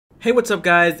Hey, what's up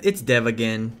guys, it's Dev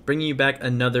again, bringing you back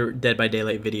another Dead by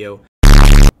Daylight video.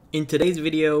 In today's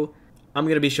video, I'm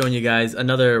going to be showing you guys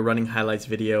another running highlights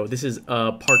video. This is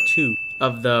part 2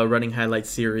 of the running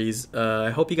highlights series. I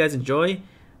hope you guys enjoy,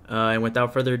 and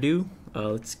without further ado,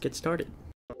 let's get started.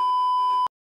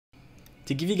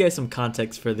 To give you guys some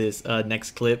context for this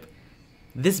next clip,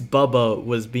 this Bubba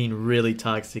was being really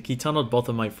toxic. He tunneled both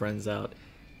of my friends out.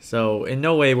 So in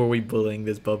no way were we bullying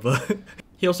this Bubba.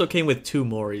 He also came with 2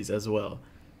 Moris as well,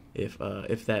 if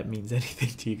that means anything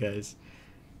to you guys.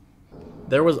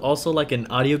 There was also like an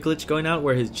audio glitch going out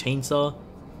where his chainsaw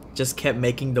just kept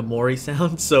making the Mori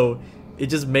sound, so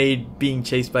it just made being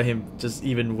chased by him just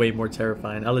even way more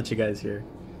terrifying. I'll let you guys hear.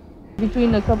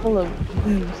 Between a couple of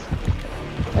leaves.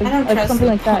 Like something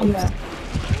like that, yeah.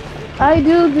 I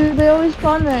do, dude, they always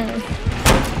spawn there.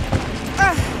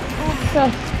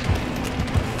 Trust.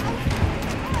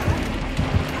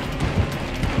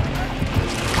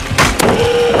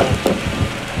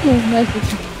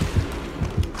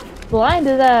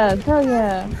 Blinded ass, hell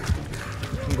yeah.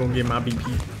 I'm gonna get my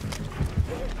BP.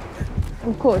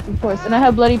 Of course, and I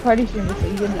have bloody party streamers, so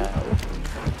you know.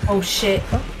 Oh shit.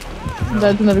 No.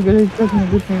 That's not a good thing,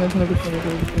 that's not a good thing.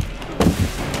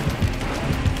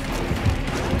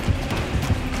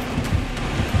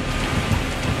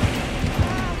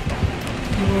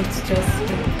 It's just...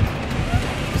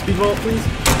 Speed vault, please.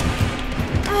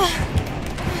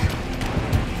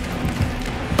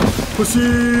 Pussy!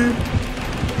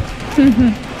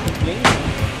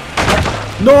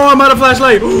 No, I'm out of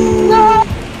flashlight! No!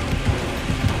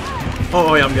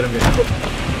 Oh yeah, I'm good.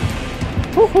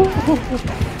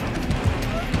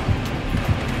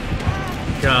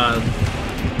 God.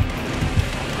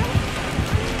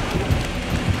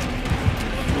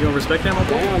 You don't respect him?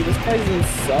 Damn, this guy's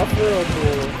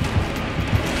insufferable.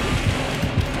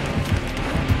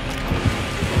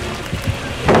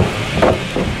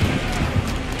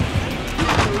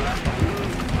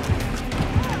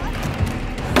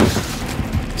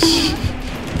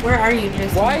 Where are you,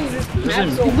 Tristan? Why is this map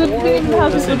so horrible? He's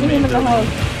in the house.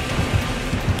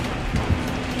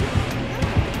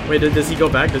 Wait, does he go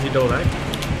back? Does he double back?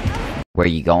 Where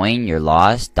you going? You're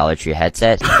lost? Dollar Tree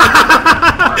headset? You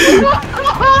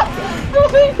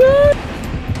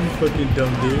fucking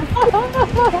dumb dude.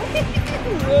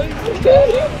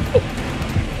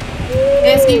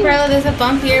 Yeah, Ski Carlo, there's a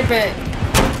bump here, but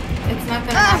it's not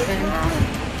gonna happen.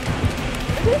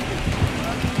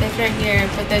 It's right here,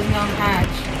 but there's no hatch.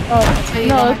 Oh, so you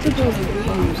no, don't it's have to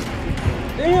just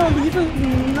damn, he does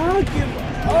not give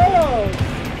up.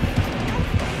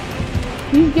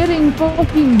 He's getting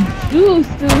fucking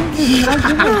juiced, dude. He's not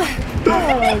giving up.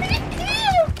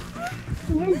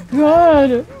 Oh my god.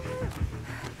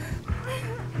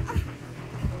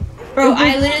 Bro, I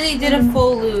literally did a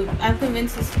full loop. I'm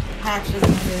convinced this hatch doesn't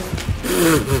exist.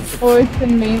 Or it's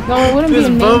in main. No, it wouldn't This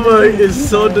be in main. Bubba is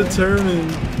so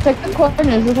determined. Check the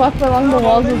corners. Just walk along the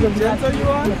walls of the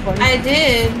I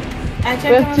did. I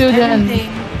checked have 2 everything.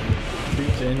 3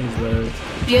 Jennies left.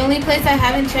 The only place I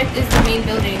haven't checked is the main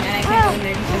building, and I can't go in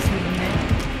there because there's someone there.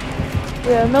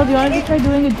 Yeah, no, do you want to try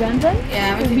doing a gen then?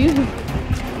 Yeah, I'm It's gonna usually...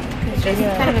 it's just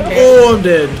kind of embarrassing. Oh, I'm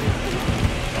dead.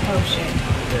 Oh shit.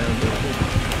 Yeah, I'm dead.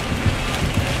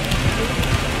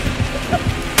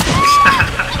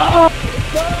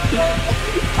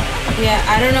 Yeah,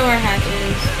 I don't know where hatch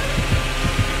is.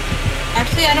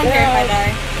 Actually, I don't care if I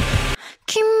die.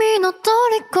 君の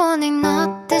虜に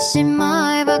なってし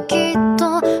まえばきっ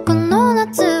とこの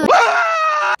夏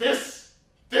は This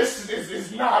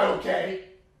is not okay.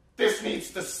 This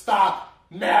needs to stop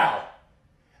now.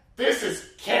 This is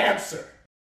cancer.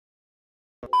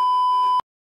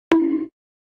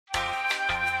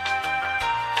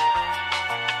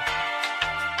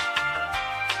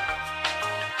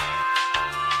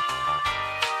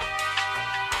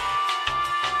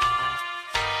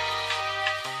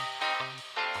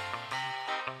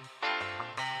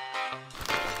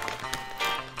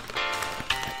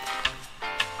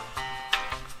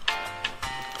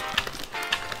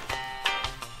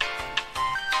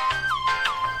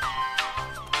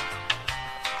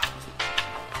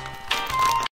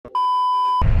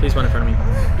 Please spawn in front of me.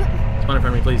 Spawn in front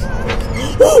of me, please.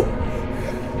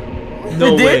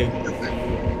 No way.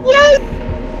 Yes!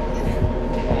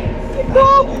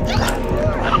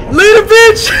 Later,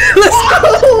 bitch! Let's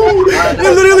go!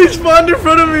 It literally spawned in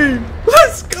front of me.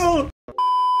 Let's go!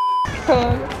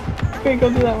 Okay, go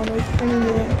do that one. I'm gonna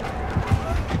do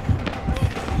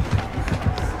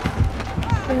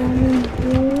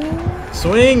it.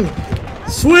 Swing!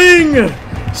 Swing!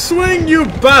 Swing, you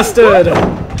bastard!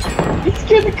 He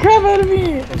scared the crap out of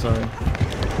me! I'm sorry.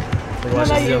 Wait, watch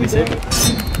No, this, you let me did. save it.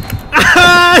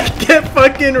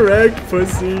 fucking wreck,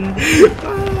 pussy.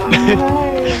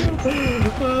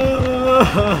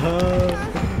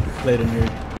 Later,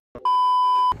 nerd.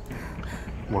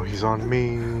 Well, he's on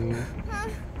me.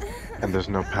 And there's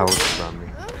no pellets around me.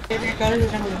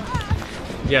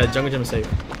 Yeah, jungle gym is safe.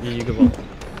 You good ball.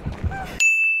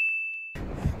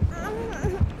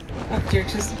 Oh, Derek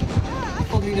just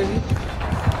holding W.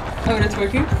 Oh, that's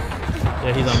working?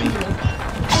 Yeah, he's on me.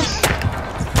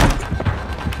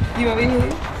 You want me to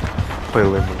leave? Play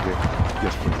Limb with you.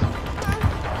 Yes, please.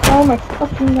 Oh my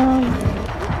fucking god.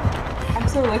 I'm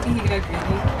so lucky he got greedy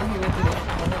and he went to the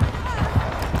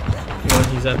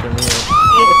He's after me.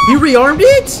 He rearmed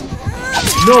it?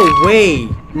 No way.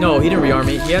 No, he didn't rearm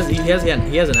it. He has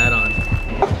an add-on.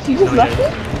 You just left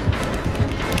it?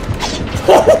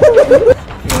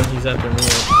 He's after me.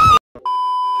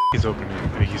 He's opening.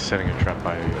 He's setting a trap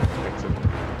by exit.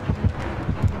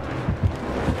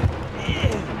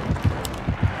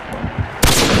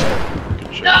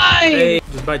 Good shit. Nice! Hey,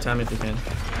 just buy time if you can.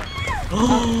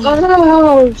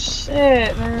 Oh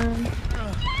shit, man.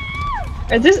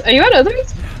 Are you at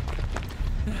others?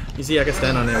 You see, I can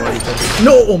stand on it while you touch it.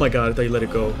 No! Oh my god, I thought you let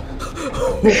it go.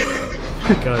 Oh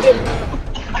my god.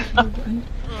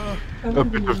 A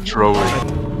bit of trolling.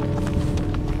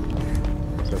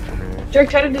 Except for me. Derek,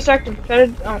 try to distract him. Try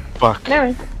to. Oh, Fuck.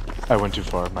 never. I went too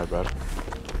far, my bad.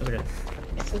 That's okay.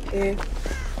 It's okay.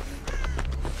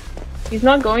 He's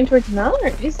not going towards now, or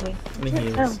is he? I think he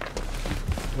is.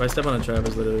 If I step on a trap,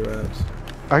 it's literally wraps.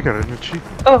 I got an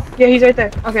achievement. Oh, yeah, he's right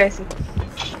there. Okay, I see.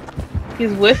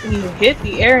 He's with me. He hit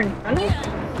the air in front of him.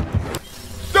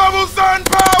 Double sun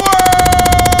power!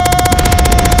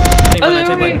 Take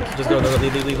blind. Just go.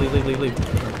 Leave.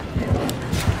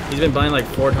 He's been blind like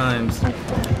 4 times.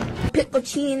 Pickle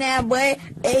chin that boy,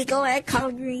 eggo that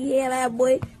collard green head that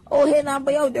boy, oh head that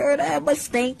boy, oh dirt that boy,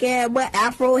 stink that boy,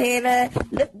 afro head that,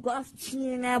 lip gloss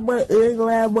chin that boy, ugly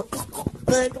that boy,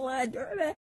 ugly that dirt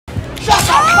that. Shut the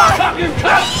fuck up, you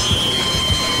cunt!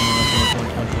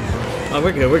 Oh,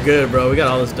 we're good, bro. We got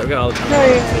all this stuff. We got all the time.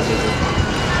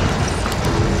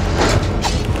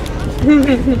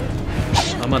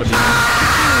 I'm out of beam.